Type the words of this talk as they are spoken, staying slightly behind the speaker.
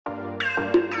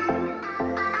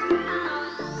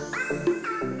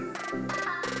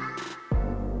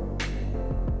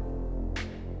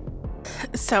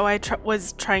So I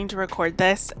was trying to record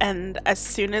this, and as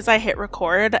soon as I hit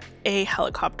record, a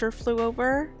helicopter flew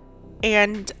over.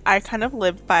 And I kind of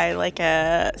live by like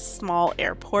a small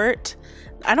airport.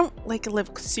 I don't like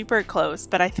live super close,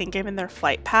 but I think I'm in their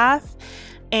flight path.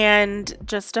 And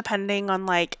just depending on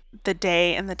like the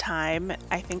day and the time,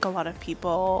 I think a lot of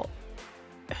people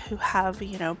who have,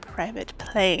 private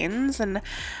planes and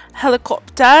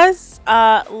helicopters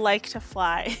like to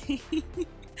fly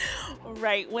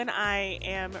right when I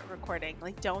am recording.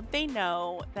 Like, don't they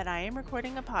know that I am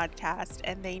recording a podcast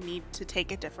and they need to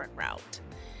take a different route?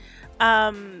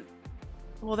 Well,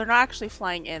 they're not actually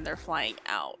flying in, they're flying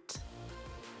out.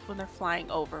 When they're flying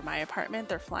over my apartment,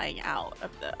 they're flying out of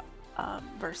the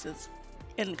versus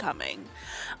incoming.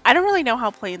 I don't really know how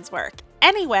planes work.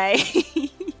 Anyway,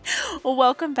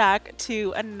 welcome back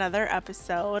to another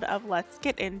episode of Let's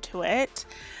Get Into It.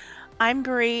 I'm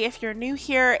Brie. If you're new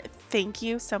here, thank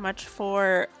you so much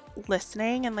for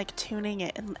listening and tuning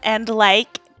in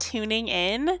tuning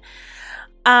in.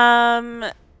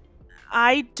 I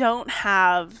don't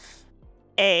have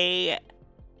a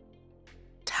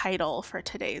title for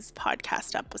today's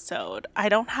podcast episode. I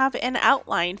don't have an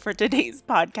outline for today's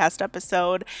podcast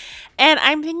episode. And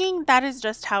I'm thinking that is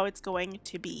just how it's going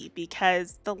to be,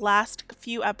 because the last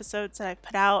few episodes that I've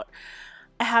put out,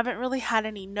 I haven't really had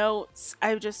any notes.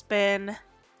 I've just been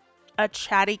a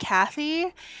chatty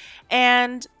Cathy,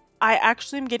 and I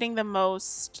actually am getting the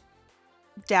most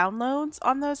downloads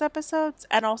on those episodes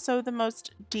and also the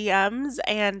most DMs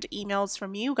and emails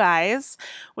from you guys,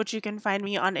 which you can find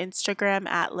me on Instagram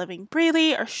at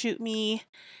livingbreely, or shoot me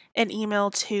an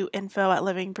email to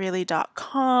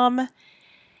info@livingbreely.com.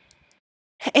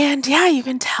 And yeah, you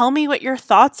can tell me what your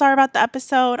thoughts are about the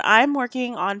episode. I'm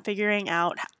working on figuring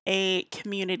out a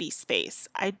community space.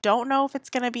 I don't know if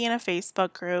it's going to be in a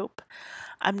Facebook group.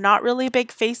 I'm not really a big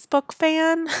Facebook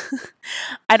fan.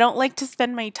 I don't like to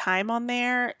spend my time on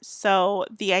there. So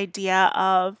the idea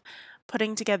of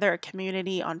putting together a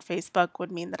community on Facebook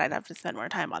would mean that I'd have to spend more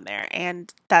time on there.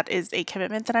 And that is a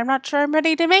commitment that I'm not sure I'm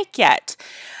ready to make yet.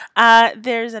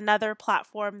 There's another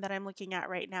platform that I'm looking at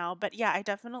right now. But yeah, I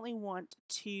definitely want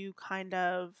to kind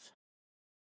of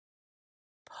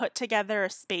put together a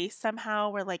space somehow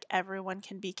where everyone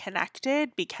can be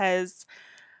connected, because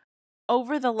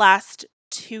over the last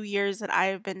 2 years that I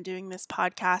have been doing this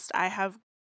podcast, I have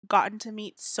gotten to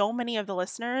meet so many of the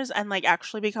listeners and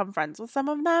actually become friends with some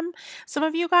of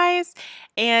you guys.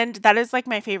 And that is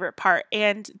my favorite part.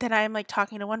 And then I'm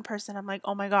talking to one person, I'm like,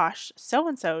 oh my gosh, so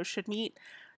and so should meet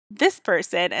this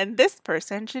person, and this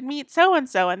person should meet so and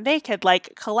so, and they could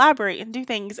collaborate and do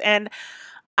things. And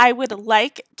I would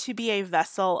like to be a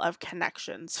vessel of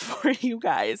connections for you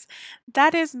guys.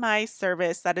 That is my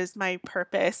service, that is my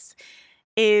purpose,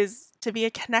 is to be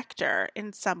a connector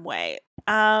in some way.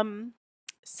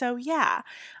 So yeah,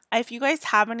 if you guys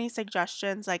have any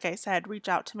suggestions, like I said, reach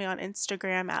out to me on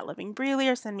Instagram at livingbreely,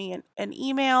 or send me an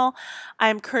email.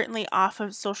 I'm currently off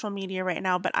of social media right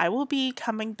now, but I will be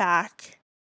coming back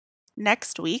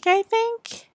next week, I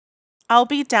think. I'll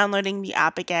be downloading the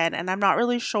app again, and I'm not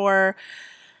really sure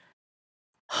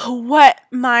what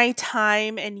my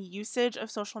time and usage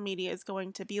of social media is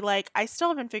going to be like. I still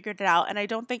haven't figured it out, and I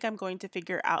don't think I'm going to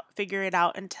figure it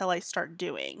out until I start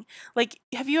doing.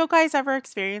 Have you guys ever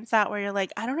experienced that, where you're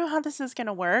like, I don't know how this is going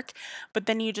to work, but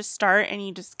then you just start and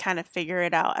you just kind of figure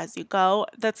it out as you go?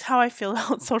 That's how I feel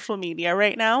about social media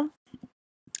right now.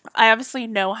 I obviously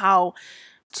know how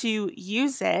to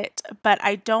use it, but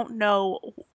I don't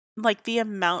know, the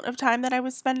amount of time that I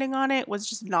was spending on it was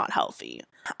just not healthy.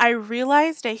 I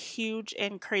realized a huge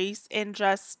increase in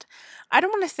just, I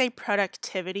don't want to say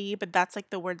productivity, but that's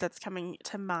the word that's coming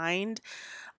to mind.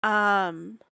 I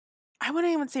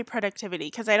wouldn't even say productivity,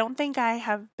 because I don't think I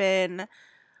have been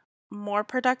more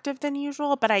productive than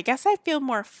usual, but I guess I feel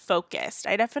more focused.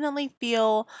 I definitely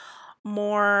feel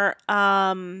more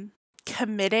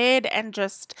committed and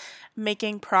just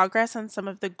making progress on some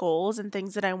of the goals and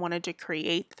things that I wanted to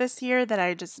create this year, that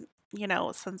I just,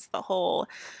 since the whole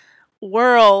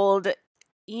world,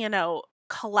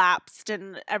 collapsed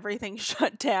and everything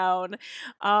shut down,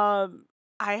 I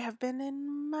have been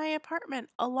in my apartment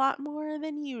a lot more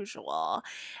than usual.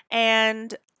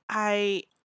 And I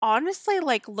honestly,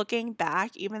 looking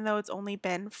back, even though it's only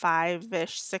been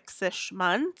 5-ish, 6-ish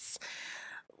months,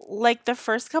 the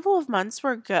first couple of months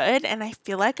were good, and I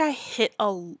feel like I hit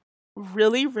a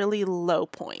really, really low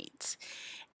point.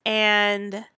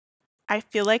 And I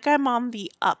feel like I'm on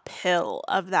the uphill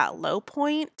of that low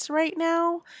point right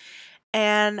now,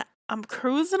 and I'm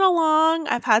cruising along.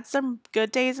 I've had some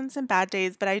good days and some bad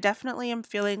days, but I definitely am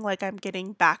feeling like I'm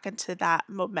getting back into that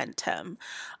momentum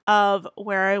of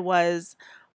where I was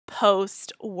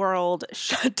post world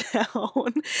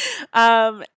shutdown.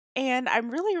 um, and I'm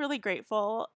really, really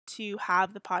grateful to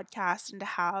have the podcast and to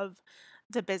have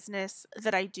the business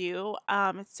that I do.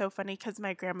 It's so funny because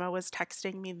my grandma was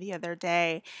texting me the other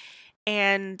day,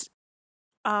 and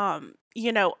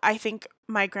I think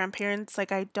my grandparents,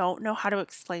 like, I don't know how to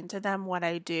explain to them what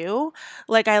I do.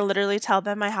 Like, I literally tell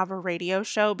them I have a radio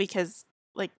show because,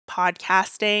 like,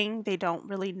 podcasting, they don't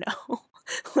really know,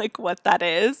 like, what that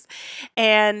is.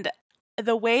 And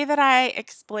the way that I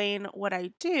explain what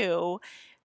I do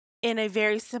in a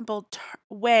very simple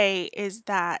way is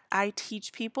that I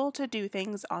teach people to do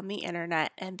things on the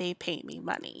internet and they pay me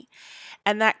money.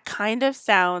 And that kind of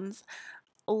sounds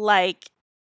like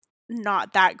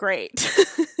not that great.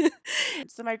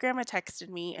 So my grandma texted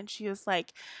me and she was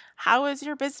like, "How is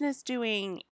your business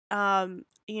doing? I'm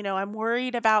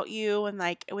worried about you and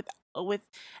like with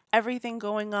everything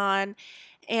going on."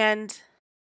 And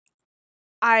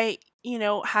I,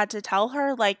 had to tell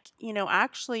her like,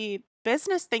 actually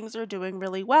business things are doing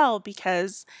really well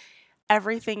because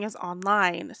everything is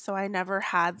online. So I never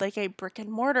had like a brick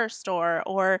and mortar store,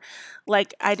 or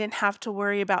like I didn't have to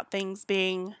worry about things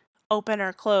being open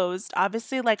or closed.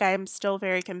 Obviously, like I am still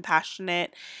very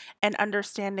compassionate and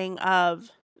understanding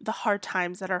of the hard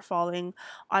times that are falling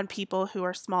on people who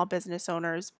are small business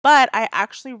owners, but I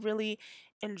actually really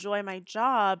enjoy my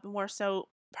job more so,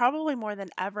 probably more than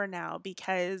ever now,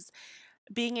 because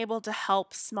being able to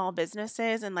help small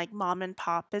businesses and like mom and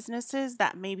pop businesses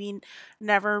that maybe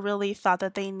never really thought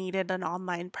that they needed an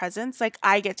online presence, like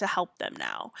I get to help them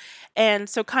now. And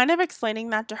so kind of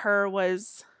explaining that to her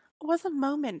was a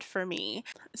moment for me.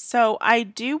 So I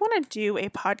do want to do a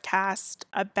podcast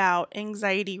about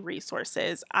anxiety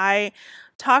resources. I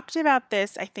talked about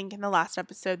this I think in the last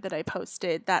episode that I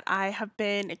posted, that I have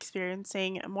been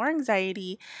experiencing more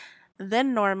anxiety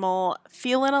than normal,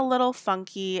 feeling a little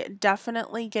funky,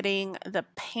 definitely getting the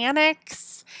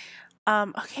panics.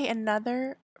 Okay,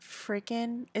 another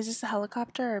freaking, is this a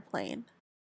helicopter or a plane?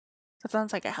 That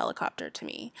sounds like a helicopter to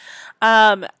me.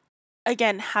 Um,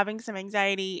 Again, having some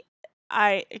anxiety,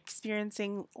 I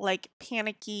experiencing like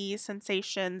panicky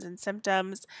sensations and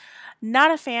symptoms.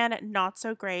 Not a fan, not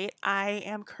so great. I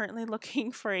am currently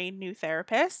looking for a new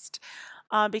therapist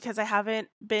because I haven't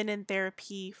been in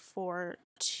therapy for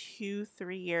 2,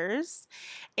 3 years.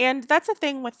 And that's the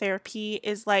thing with therapy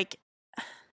is like,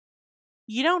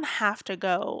 you don't have to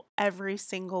go every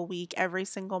single week, every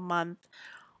single month,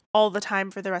 all the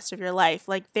time for the rest of your life.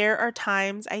 Like, there are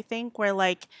times I think where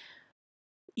like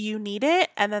you need it,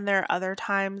 and then there are other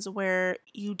times where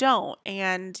you don't,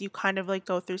 and you kind of like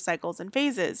go through cycles and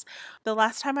phases. The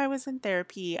last time I was in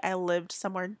therapy, I lived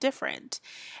somewhere different.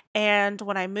 And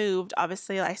when I moved,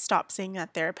 obviously I stopped seeing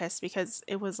that therapist because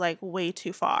it was like way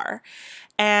too far.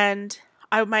 And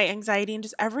my anxiety and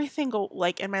just everything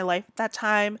like in my life at that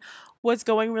time was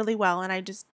going really well, and I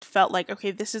just felt like,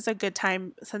 okay, this is a good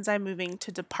time since I'm moving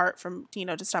to depart from,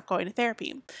 to stop going to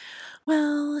therapy.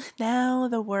 Well, now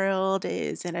the world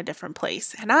is in a different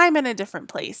place and I'm in a different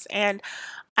place, and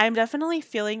I'm definitely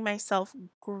feeling myself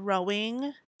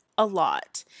growing a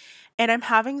lot. And I'm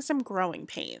having some growing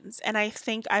pains. And I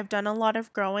think I've done a lot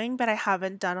of growing, but I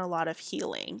haven't done a lot of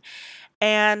healing.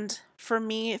 And for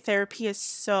me, therapy is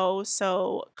so,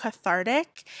 so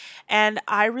cathartic. And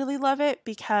I really love it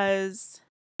because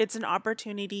it's an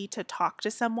opportunity to talk to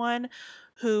someone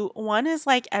who, one, is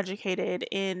like educated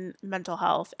in mental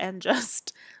health and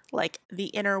just like the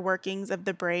inner workings of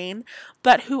the brain,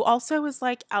 but who also is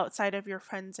like outside of your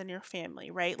friends and your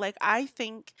family, right? Like, I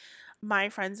think my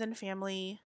friends and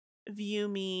family view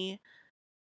me,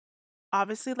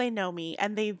 obviously, they know me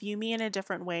and they view me in a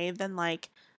different way than like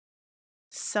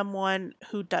someone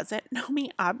who doesn't know me,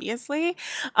 obviously.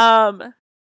 Um,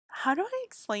 how do I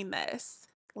explain this?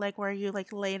 Like, where you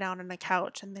like lay down on the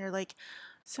couch and they're like,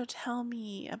 "So tell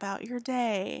me about your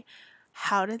day.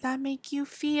 How did that make you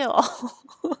feel?"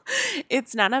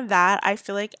 It's none of that. I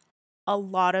feel like a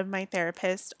lot of my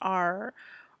therapists are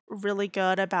really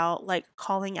good about like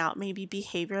calling out maybe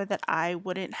behavior that I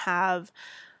wouldn't have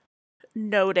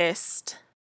noticed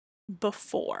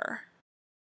before,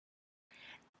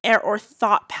 or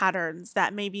thought patterns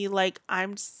that maybe like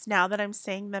now that I'm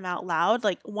saying them out loud,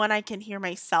 like, one, I can hear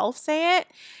myself say it,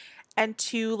 and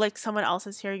two, like someone else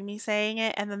is hearing me saying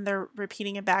it and then they're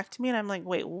repeating it back to me and I'm like,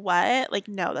 wait, what? Like,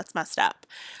 no, that's messed up.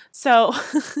 So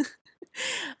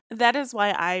that is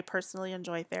why I personally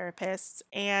enjoy therapists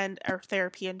and or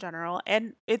therapy in general.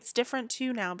 And it's different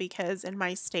too now because in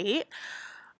my state,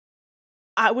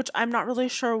 which I'm not really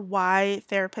sure why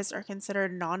therapists are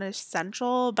considered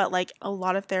non-essential, but like a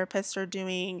lot of therapists are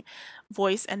doing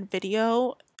voice and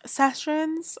video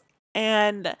sessions.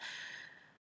 And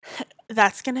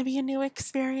that's going to be a new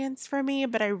experience for me,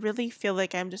 but I really feel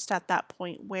like I'm just at that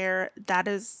point where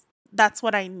that's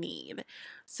what I need.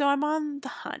 So I'm on the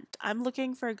hunt. I'm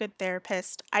looking for a good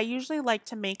therapist. I usually like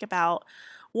to make about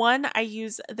one, I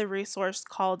use the resource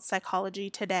called Psychology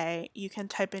Today. You can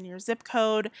type in your zip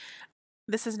code.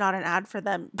 This is not an ad for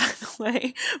them, by the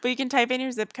way, but you can type in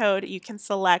your zip code. You can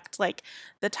select like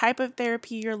the type of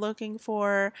therapy you're looking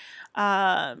for.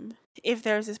 If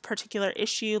there's this particular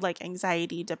issue like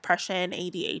anxiety, depression,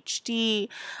 ADHD,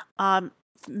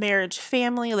 marriage,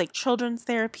 family, like children's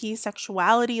therapy,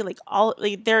 sexuality, like all,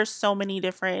 like there's so many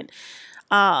different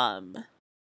um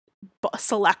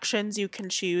selections you can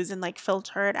choose and like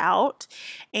filter it out.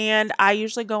 And I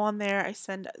usually go on there. I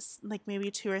spend like maybe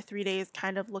 2 or 3 days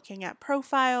kind of looking at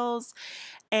profiles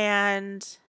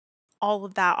and all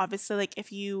of that. Obviously, like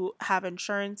if you have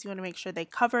insurance, you want to make sure they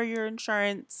cover your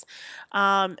insurance,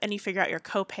 and you figure out your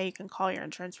copay. You can call your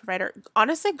insurance provider.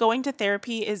 Honestly, going to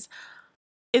therapy is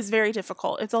very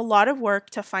difficult. It's a lot of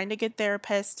work to find a good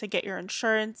therapist, to get your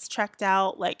insurance checked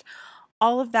out, like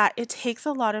all of that. It takes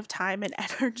a lot of time and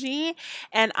energy,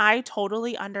 and I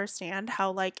totally understand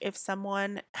how like if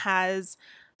someone has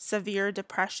severe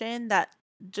depression, that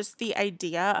just the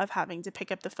idea of having to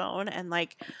pick up the phone and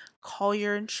like call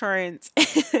your insurance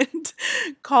and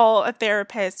call a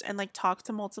therapist and like talk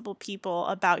to multiple people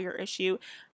about your issue,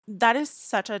 that is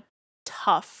such a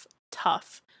tough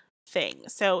thing.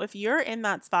 So if you're in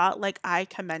that spot, like I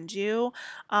commend you.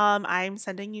 I'm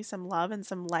sending you some love and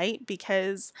some light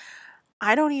because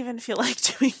I don't even feel like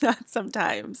doing that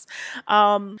sometimes.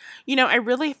 I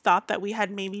really thought that we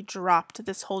had maybe dropped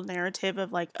this whole narrative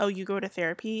of like, oh, you go to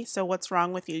therapy, so what's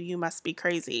wrong with you? You must be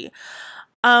crazy.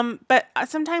 But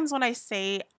sometimes when I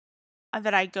say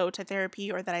that I go to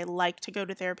therapy or that I like to go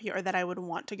to therapy or that I would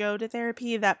want to go to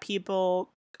therapy, that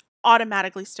people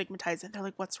automatically stigmatize it. They're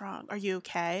like, what's wrong? Are you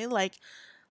okay? Like,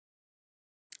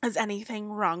 is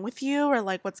anything wrong with you? Or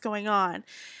like, what's going on?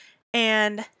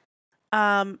 And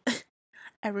um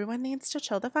everyone needs to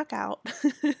chill the fuck out.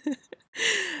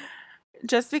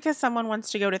 Just because someone wants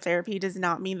to go to therapy does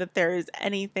not mean that there is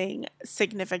anything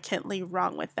significantly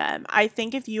wrong with them. I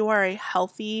think if you are a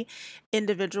healthy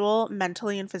individual,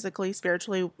 mentally and physically,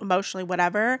 spiritually, emotionally,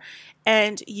 whatever,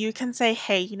 and you can say,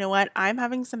 hey, you know what? I'm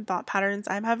having some thought patterns,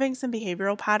 I'm having some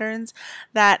behavioral patterns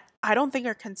that I don't think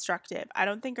are constructive, I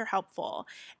don't think are helpful.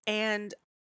 And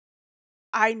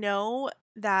I know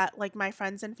that like my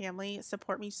friends and family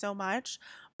support me so much,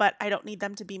 but I don't need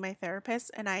them to be my therapist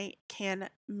and I can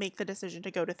make the decision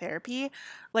to go to therapy.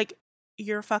 Like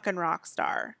you're a fucking rock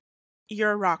star.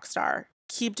 You're a rock star.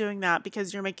 Keep doing that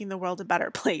because you're making the world a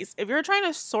better place. If you're trying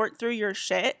to sort through your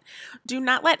shit, do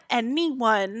not let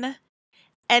anyone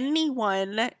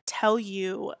tell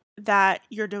you that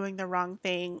you're doing the wrong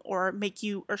thing or make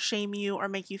you or shame you or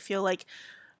make you feel like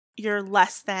you're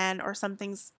less than or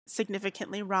something's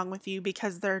significantly wrong with you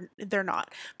because they're not.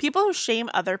 People who shame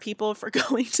other people for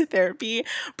going to therapy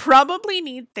probably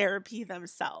need therapy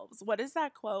themselves. What is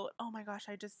that quote? Oh my gosh,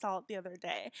 I just saw it the other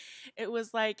day. It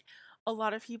was like a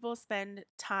lot of people spend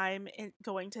time in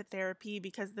going to therapy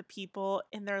because the people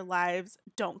in their lives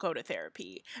don't go to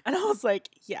therapy. And I was like,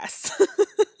 yes.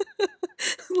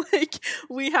 Like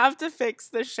we have to fix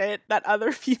the shit that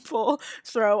other people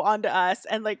throw onto us,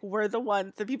 and like we're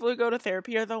the people who go to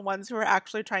therapy are the ones who are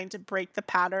actually trying to break the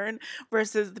pattern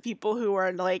versus the people who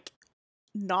are like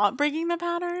not breaking the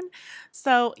pattern.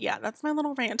 So yeah, that's my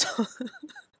little rant.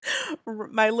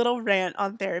 My little rant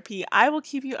on therapy. I will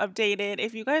keep you updated.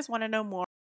 If you guys want to know more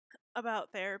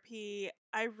about therapy,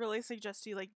 I really suggest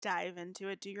you like dive into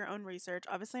it, do your own research.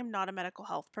 Obviously, I'm not a medical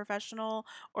health professional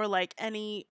or like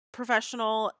any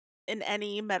professional in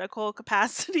any medical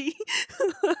capacity.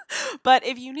 But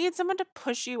if you need someone to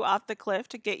push you off the cliff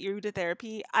to get you to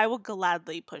therapy, I will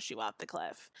gladly push you off the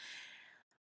cliff.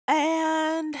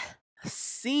 And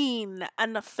scene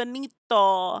and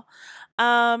finito.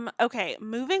 Okay,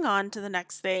 moving on to the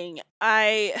next thing.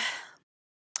 I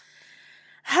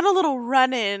had a little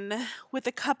run in with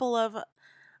a couple of,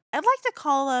 I'd like to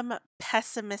call them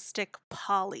pessimistic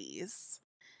Pollies.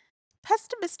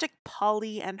 Pessimistic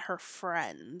Polly and her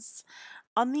friends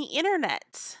on the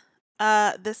internet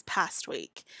this past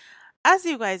week. As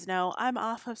you guys know, I'm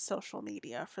off of social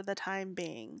media for the time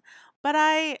being, but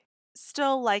I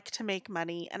still like to make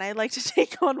money and I like to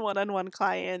take on one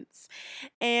clients.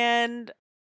 And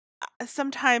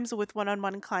sometimes with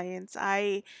one-on-one clients,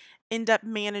 I end up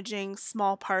managing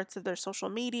small parts of their social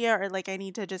media, or like I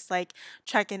need to just like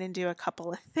check in and do a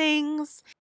couple of things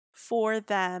for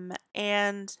them.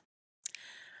 And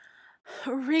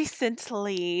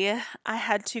recently I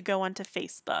had to go onto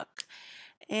Facebook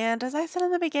And as I said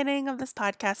in the beginning of this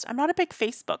podcast, I'm not a big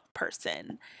Facebook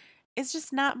person. It's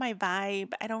just not my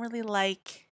vibe. I don't really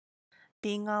like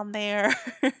being on there.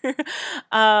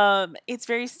 It's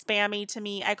very spammy to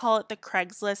me. I call it the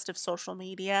Craigslist of social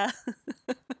media.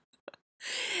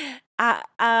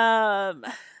 I,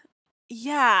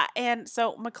 yeah, and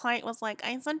so my client was like,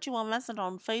 "I sent you a message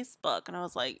on Facebook," and I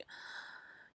was like,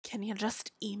 "Can you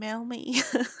just email me?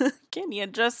 Can you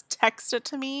just text it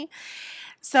to me?"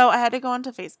 So I had to go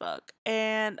onto Facebook,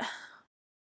 and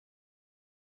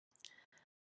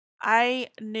I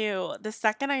knew the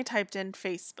second I typed in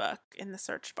Facebook in the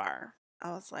search bar,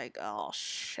 I was like, "Oh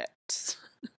shit.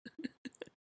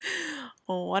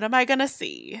 What am I gonna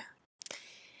see?"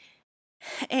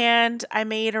 And I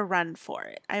made a run for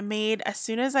it. I made as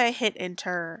soon as I hit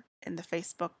enter and the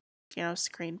Facebook,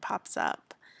 screen pops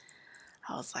up,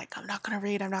 I was like, I'm not gonna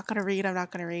read, I'm not gonna read, I'm not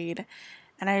gonna read.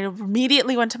 And I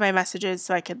immediately went to my messages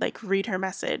so I could like read her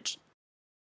message.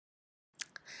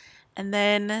 And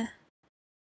then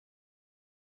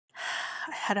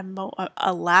I had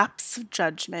a lapse of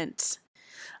judgment.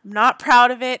 I'm not proud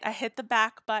of it. I hit the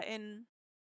back button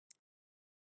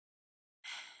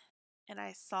and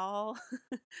I saw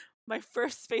my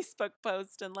first Facebook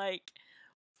post in like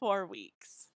 4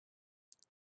 weeks.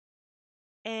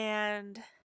 And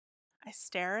I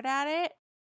stared at it.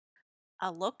 I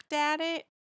looked at it.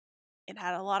 It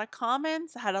had a lot of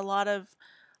comments. It had a lot of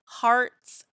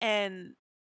hearts and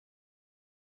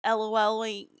LOL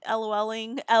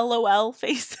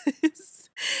faces.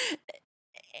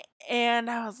 And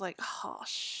I was like, oh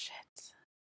shit.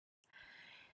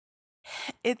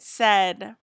 It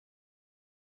said,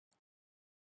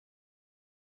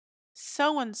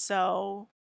 so and so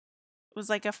was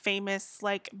like a famous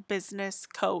like business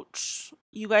coach.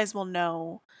 You guys will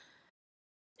know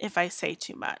if I say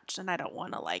too much, and I don't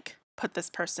want to like put this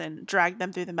person, drag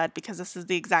them through the mud, because this is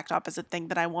the exact opposite thing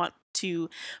that I want to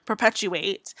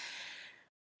perpetuate.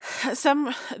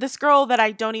 This girl that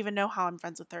I don't even know how I'm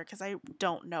friends with her, because I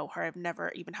don't know her. I've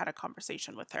never even had a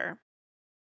conversation with her.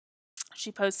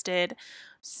 She posted,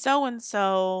 so and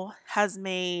so has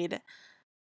made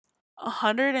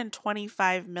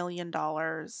 $125 million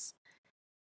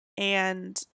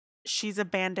and she's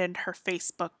abandoned her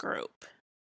Facebook group.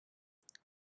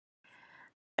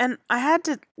 And I had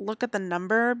to look at the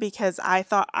number because I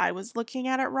thought I was looking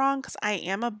at it wrong, because I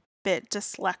am a bit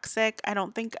dyslexic. I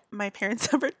don't think my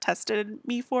parents ever tested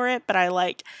me for it, but I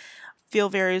like feel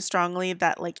very strongly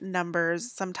that like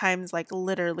numbers sometimes like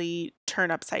literally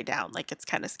turn upside down. Like it's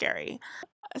kind of scary.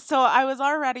 So I was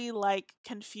already like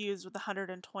confused with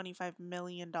 $125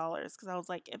 million, because I was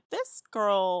like, if this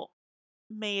girl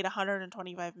made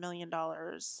 $125 million,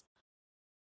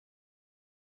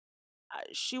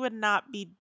 she would not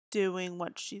be doing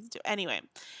what she's doing. Anyway,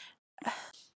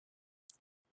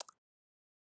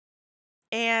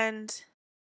 and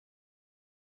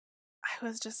I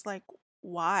was just like,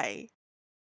 why?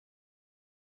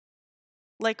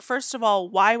 Like, first of all,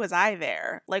 why was I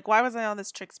there? Like, why was I on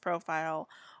this chick's profile?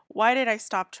 Why did I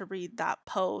stop to read that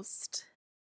post?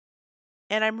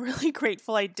 And I'm really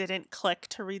grateful I didn't click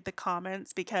to read the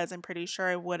comments, because I'm pretty sure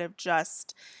I would have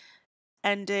just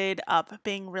ended up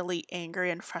being really angry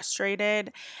and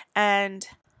frustrated. And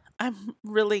I'm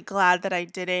really glad that I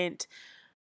didn't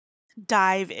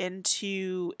dive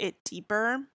into it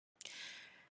deeper,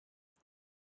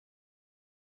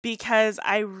 because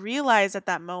I realized at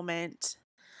that moment,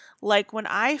 like when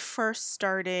I first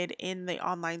started in the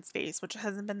online space, which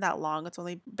hasn't been that long, it's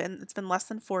been less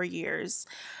than 4 years,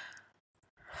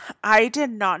 I did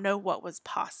not know what was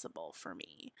possible for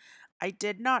me. I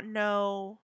did not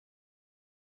know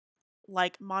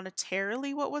like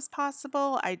monetarily what was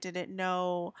possible. I didn't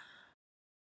know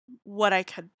what I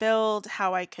could build,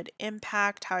 how I could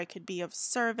impact, how I could be of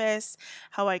service,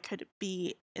 how I could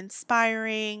be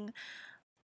inspiring.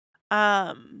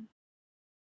 Um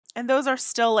and those are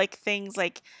still like things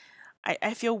like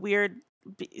I feel weird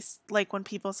like when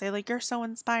people say like you're so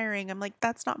inspiring. I'm like,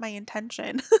 that's not my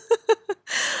intention.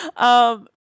 um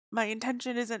my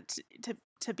intention isn't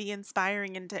to be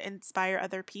inspiring and to inspire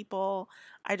other people.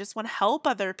 I just want to help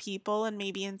other people, and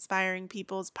maybe inspiring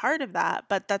people is part of that,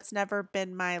 but that's never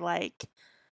been my like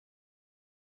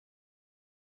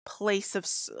place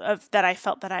of that I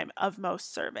felt that I'm of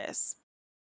most service.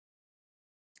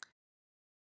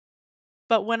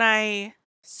 But when I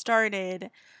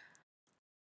started,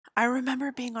 I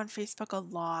remember being on Facebook a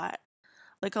lot,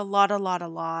 like a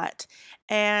lot,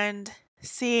 and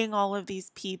seeing all of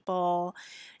these people,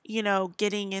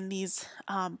 getting in these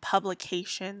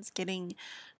publications, getting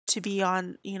to be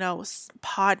on,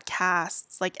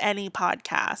 podcasts, like any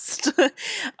podcast.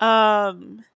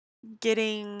 um,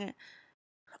 getting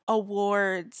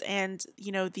awards and,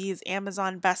 these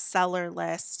Amazon bestseller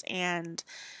lists and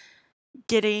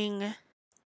getting,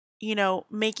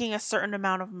 making a certain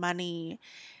amount of money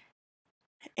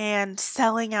and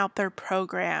selling out their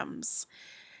programs.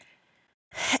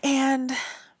 And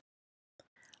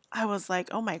I was like,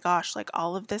 oh my gosh, like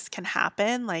all of this can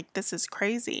happen. Like, this is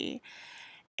crazy.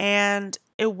 And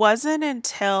it wasn't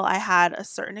until I had a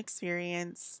certain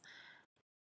experience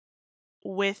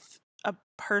with a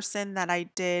person that I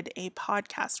did a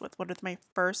podcast with, one of my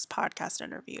first podcast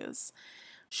interviews.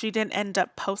 She didn't end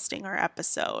up posting our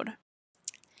episode.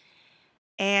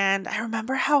 And I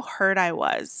remember how hurt I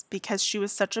was because she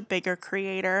was such a bigger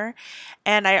creator.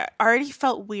 And I already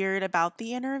felt weird about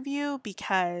the interview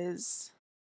because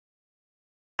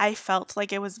I felt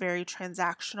like it was very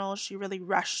transactional. She really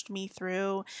rushed me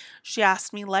through. She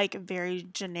asked me like very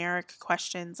generic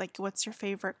questions like, what's your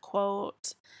favorite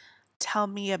quote? Tell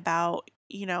me about,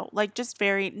 like just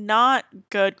very not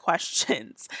good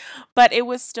questions. But it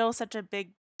was still such a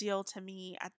big deal to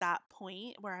me at that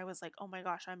point where I was like, oh my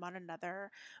gosh, I'm on another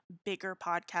bigger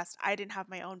podcast. I didn't have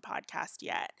my own podcast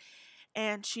yet.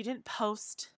 And she didn't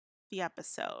post the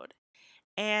episode.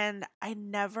 And I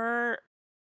never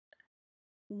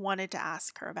wanted to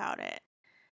ask her about it.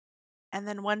 And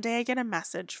then one day I get a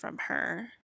message from her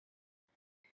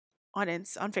on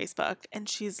Facebook, and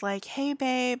she's like, "Hey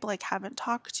babe, like haven't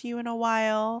talked to you in a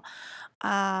while.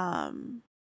 Um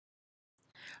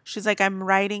she's like, I'm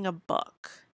writing a book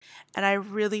and I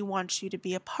really want you to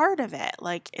be a part of it.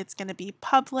 Like it's going to be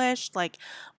published, like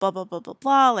blah blah blah blah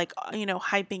blah, like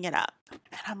hyping it up."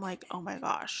 And I'm like, "Oh my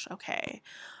gosh, okay.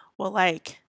 Well,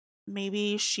 like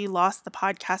maybe she lost the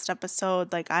podcast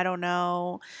episode, like I don't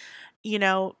know,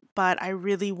 but I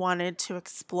really wanted to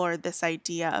explore this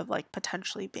idea of like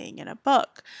potentially being in a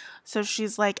book." So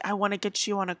she's like, "I want to get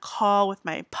you on a call with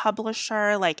my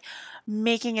publisher, like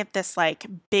making it this like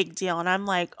big deal." And I'm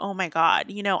like, "Oh my God,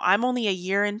 I'm only a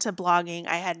year into blogging.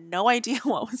 I had no idea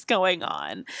what was going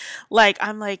on." Like,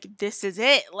 I'm like, this is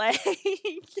it. Like,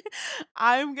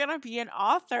 I'm gonna be an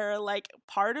author, like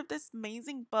part of this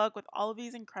amazing book with all of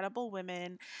these incredible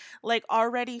women, like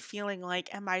already feeling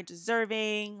like, am I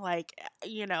deserving? Like,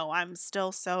 I'm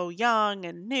still so young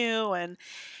and new,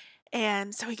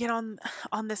 and so we get on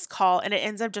this call and it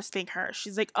ends up just being her.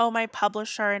 She's like, "Oh, my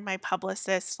publisher and my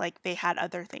publicist, like they had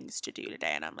other things to do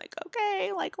today." And I'm like,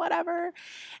 "Okay, like whatever."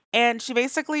 And she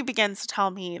basically begins to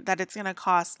tell me that it's going to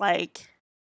cost like,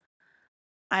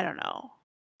 I don't know,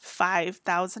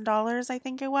 $5,000, I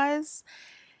think it was,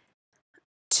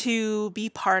 to be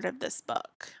part of this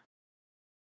book.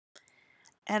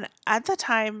 And at the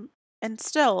time, and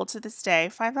still to this day,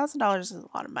 $5,000 is a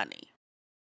lot of money.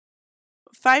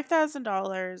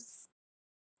 $5,000,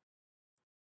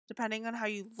 depending on how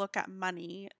you look at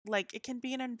money, like it can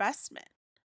be an investment.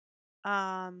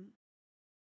 Um,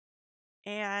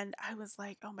 and I was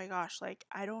like, oh my gosh, like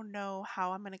I don't know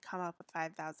how I'm going to come up with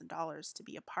 $5,000 to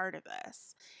be a part of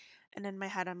this. And in my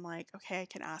head, I'm like, okay, I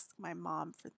can ask my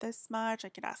mom for this much. I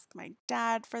could ask my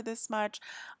dad for this much.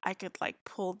 I could like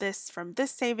pull this from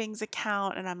this savings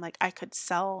account. And I'm like, I could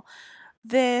sell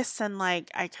this and like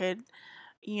I could,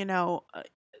 you know, uh,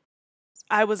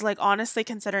 I was like honestly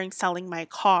considering selling my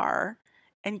car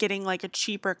and getting like a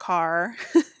cheaper car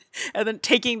and then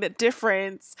taking the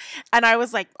difference. And I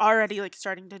was like already like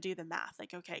starting to do the math.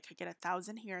 Like, okay, I could get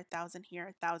 1,000 here, 1,000 here,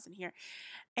 1,000 here.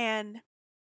 And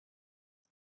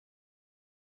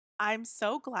I'm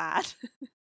so glad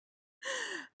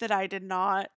that I did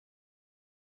not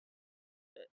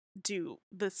do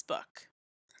this book.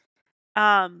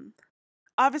 Um,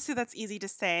 Obviously that's easy to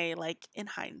say like in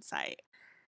hindsight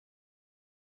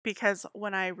because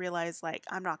when I realized like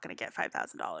I'm not going to get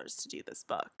 $5,000 to do this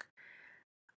book,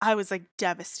 I was like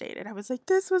devastated. I was like,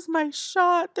 this was my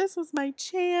shot. This was my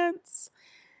chance.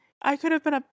 I could have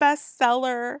been a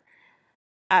bestseller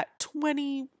at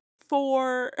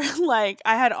 24. Like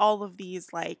I had all of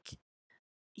these like,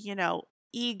 you know,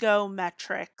 ego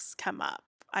metrics come up.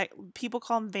 I People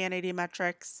call them vanity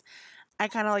metrics. I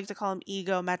kind of like to call them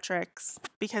ego metrics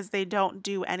because they don't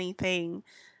do anything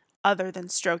other than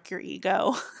stroke your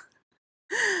ego.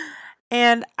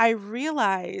 And I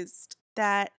realized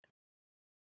that,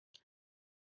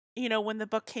 when the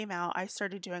book came out, I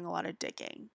started doing a lot of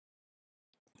digging.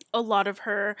 A lot of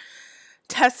her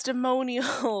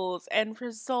testimonials and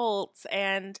results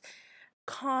and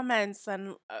comments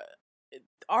and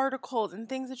articles and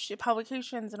things that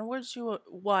publications and awards she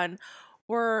won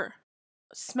were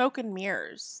smoke and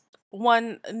mirrors.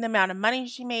 One, the amount of money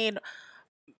she made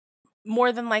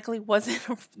more than likely wasn't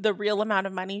the real amount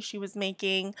of money she was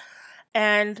making.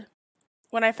 And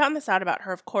when I found this out about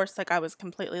her, of course, like I was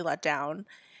completely let down,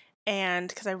 and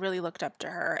because I really looked up to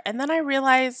her. And then I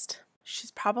realized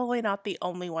she's probably not the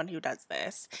only one who does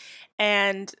this.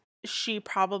 And she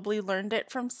probably learned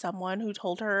it from someone who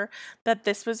told her that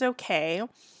this was okay.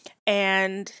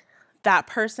 And that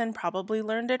person probably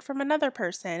learned it from another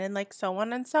person, and like so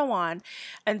on and so on.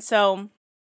 And so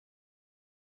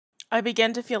I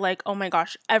began to feel like, oh my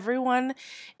gosh, everyone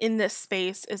in this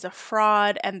space is a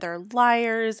fraud and they're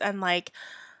liars, and like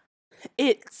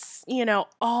it's,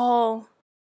 all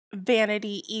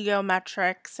vanity, ego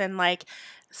metrics, and like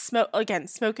smoke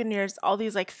and mirrors, all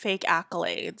these like fake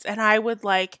accolades. And I would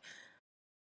like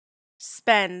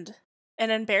spend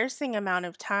an embarrassing amount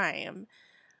of time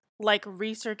like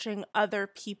researching other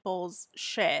people's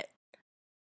shit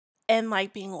and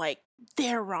like being like,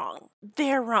 they're wrong,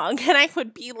 they're wrong. And I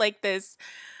would be like this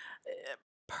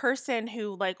person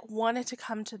who like wanted to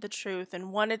come to the truth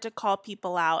and wanted to call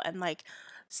people out and like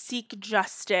seek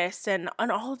justice and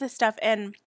all of this stuff.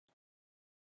 And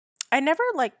I never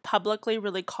like publicly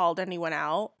really called anyone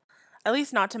out, at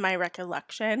least not to my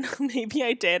recollection. Maybe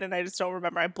I did and I just don't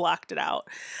remember. I blocked it out.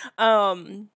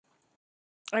 Um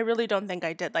I really don't think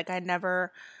I did. Like I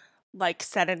never like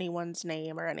said anyone's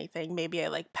name or anything. Maybe I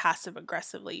like passive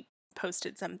aggressively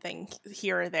posted something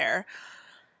here or there.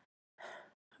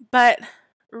 But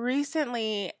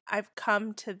recently I've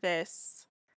come to this,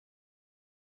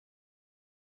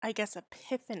 I guess,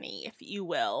 epiphany, if you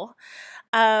will,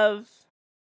 of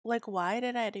like, why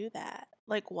did I do that?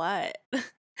 Like, what?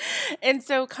 And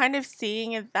so, kind of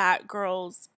seeing that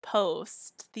girl's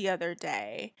post the other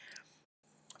day,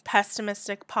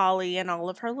 Pessimistic Polly and all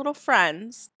of her little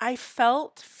friends, I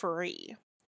felt free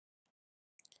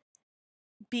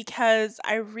because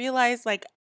I realized like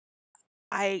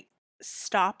I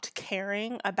stopped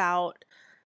caring about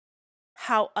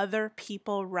how other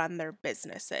people run their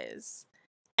businesses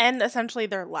and essentially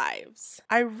their lives.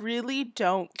 I really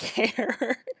don't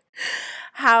care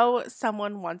how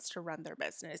someone wants to run their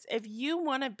business. If you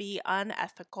want to be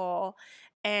unethical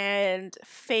and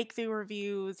fake the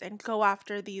reviews and go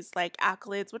after these like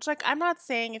accolades, which like I'm not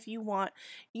saying if you want,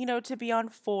 to be on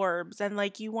Forbes and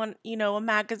like you want, a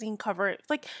magazine cover,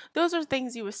 like those are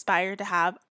things you aspire to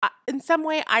have. In some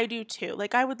way, I do too.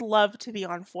 Like, I would love to be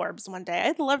on Forbes one day.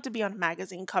 I'd love to be on a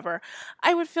magazine cover.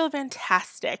 I would feel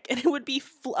fantastic, and it would be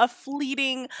a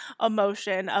fleeting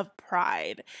emotion of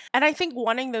pride. And I think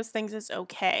wanting those things is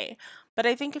okay. But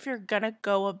I think if you're gonna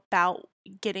go about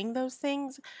getting those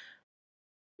things,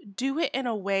 do it in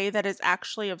a way that is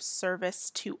actually of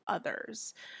service to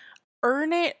others.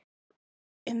 Earn it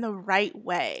in the right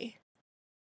way.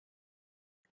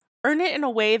 Earn it in a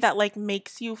way that like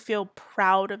makes you feel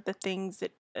proud of the things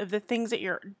that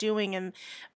you're doing, and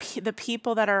the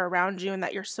people that are around you and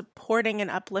that you're supporting and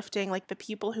uplifting, like the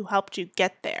people who helped you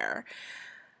get there.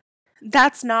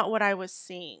 That's not what I was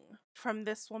seeing from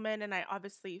this woman, and I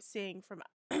obviously seeing from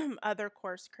other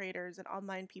course creators and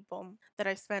online people that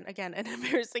I spent again an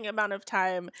embarrassing amount of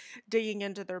time digging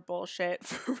into their bullshit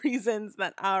for reasons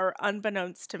that are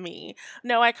unbeknownst to me.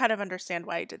 No, I kind of understand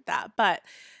why I did that, but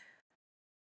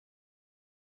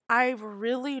I've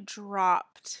really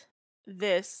dropped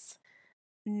this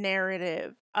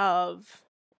narrative of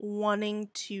wanting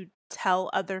to tell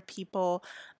other people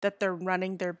that they're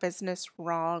running their business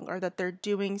wrong or that they're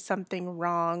doing something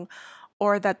wrong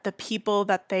or that the people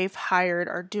that they've hired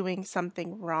are doing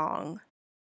something wrong.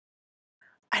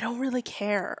 I don't really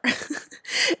care.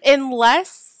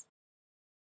 Unless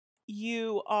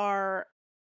you are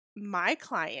my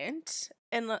client,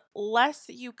 unless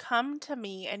you come to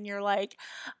me and you're like,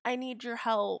 I need your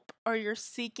help, or you're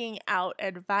seeking out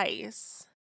advice,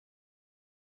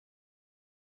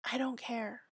 I don't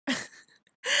care.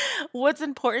 What's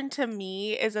important to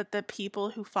me is that the people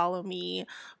who follow me,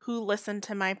 who listen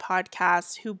to my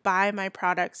podcast, who buy my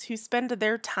products, who spend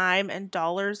their time and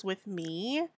dollars with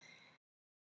me,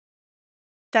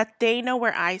 that they know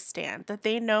where I stand, that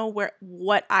they know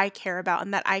what I care about,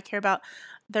 and that I care about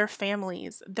their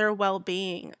families, their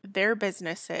well-being, their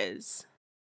businesses.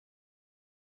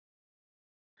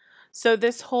 So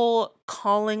this whole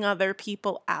calling other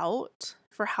people out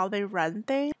for how they run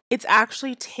things, it's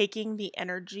actually taking the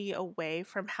energy away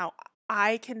from how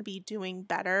I can be doing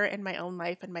better in my own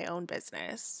life and my own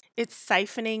business. It's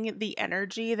siphoning the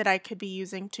energy that I could be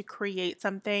using to create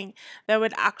something that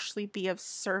would actually be of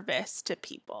service to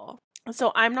people.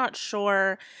 So I'm not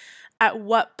sure at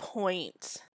what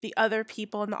point the other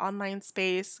people in the online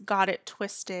space got it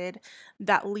twisted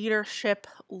that leadership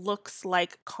looks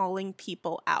like calling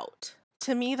people out.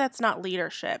 To me, that's not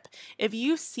leadership. If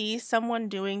you see someone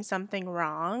doing something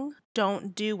wrong,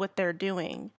 don't do what they're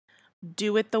doing.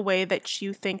 do it the way that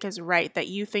you think is right, that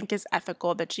you think is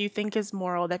ethical, that you think is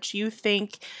moral, that you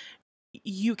think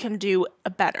you can do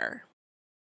better.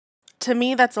 To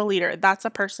me, that's a leader. That's a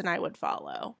person I would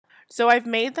follow. So I've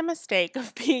made the mistake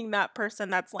of being that person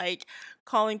that's like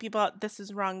calling people out, this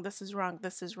is wrong, this is wrong,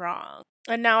 this is wrong.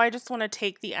 And now I just want to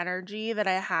take the energy that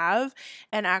I have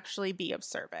and actually be of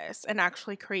service and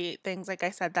actually create things, like I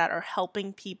said, that are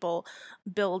helping people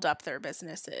build up their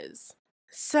businesses.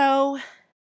 So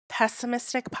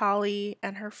pessimistic Polly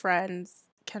and her friends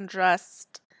can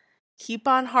just keep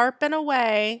on harping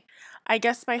away. I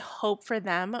guess my hope for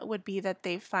them would be that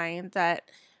they find that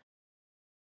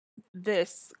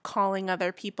this calling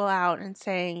other people out and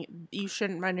saying, you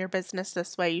shouldn't run your business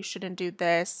this way, you shouldn't do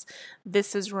this,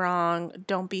 this is wrong,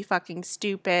 don't be fucking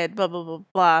stupid, blah, blah, blah,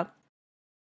 blah.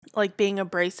 Like being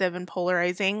abrasive and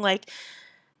polarizing. Like,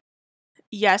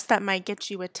 yes, that might get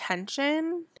you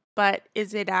attention, but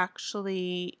is it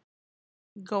actually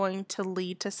going to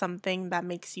lead to something that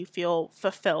makes you feel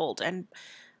fulfilled and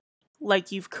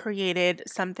like you've created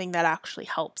something that actually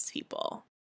helps people?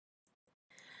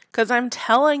 Because I'm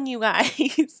telling you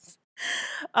guys,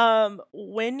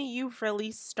 when you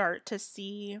really start to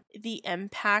see the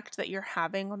impact that you're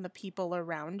having on the people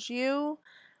around you,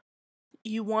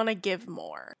 you want to give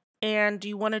more and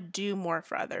you want to do more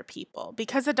for other people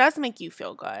because it does make you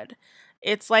feel good.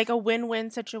 It's like a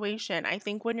win-win situation. I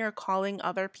think when you're calling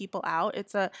other people out,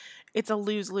 it's a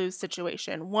lose-lose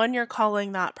situation. One, you're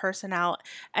calling that person out,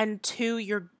 and two,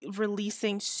 you're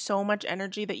releasing so much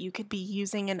energy that you could be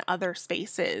using in other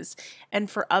spaces and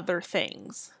for other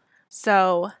things.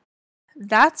 So,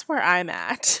 that's where I'm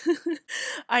at.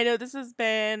 I know this has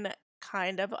been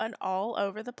kind of an all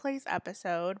over the place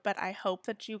episode, but I hope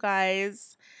that you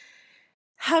guys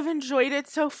have enjoyed it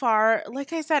so far.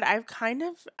 Like I said,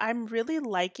 I'm really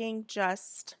liking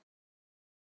just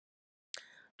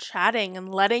chatting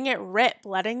and letting it rip,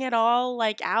 letting it all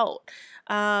like out.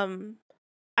 Um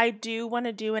I do want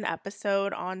to do an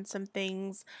episode on some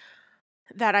things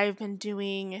that I've been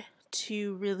doing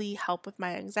to really help with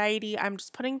my anxiety. I'm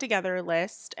just putting together a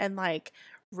list and like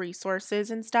resources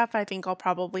and stuff. I think I'll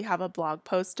probably have a blog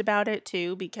post about it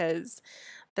too because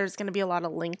there's going to be a lot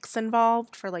of links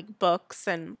involved for like books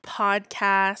and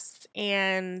podcasts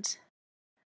and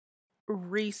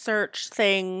research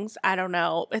things. I don't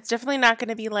know. It's definitely not going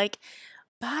to be like,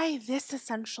 buy this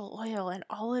essential oil and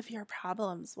all of your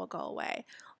problems will go away.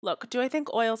 Look, do I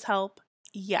think oils help?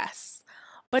 Yes.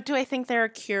 But do I think they're a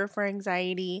cure for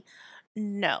anxiety?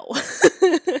 No.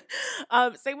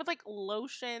 Same with like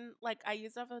lotion. Like I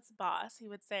used to have this boss. He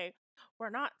would say, we're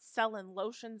not selling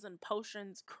lotions and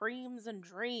potions, creams and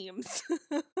dreams.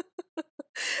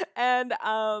 And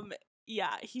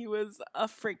yeah, he was a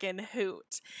freaking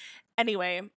hoot.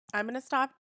 Anyway, I'm gonna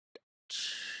stop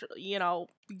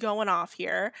going off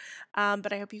here.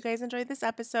 But I hope you guys enjoyed this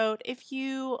episode. If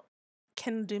you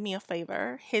can do me a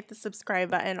favor, hit the subscribe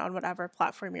button on whatever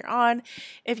platform you're on.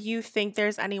 If you think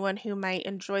there's anyone who might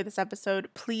enjoy this episode,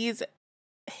 please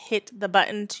hit the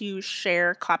button to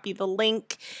share, copy the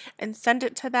link, and send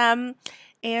it to them.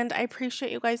 And I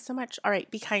appreciate you guys so much. All right,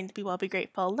 be kind, be well, be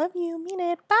grateful. Love you, mean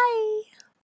it. Bye.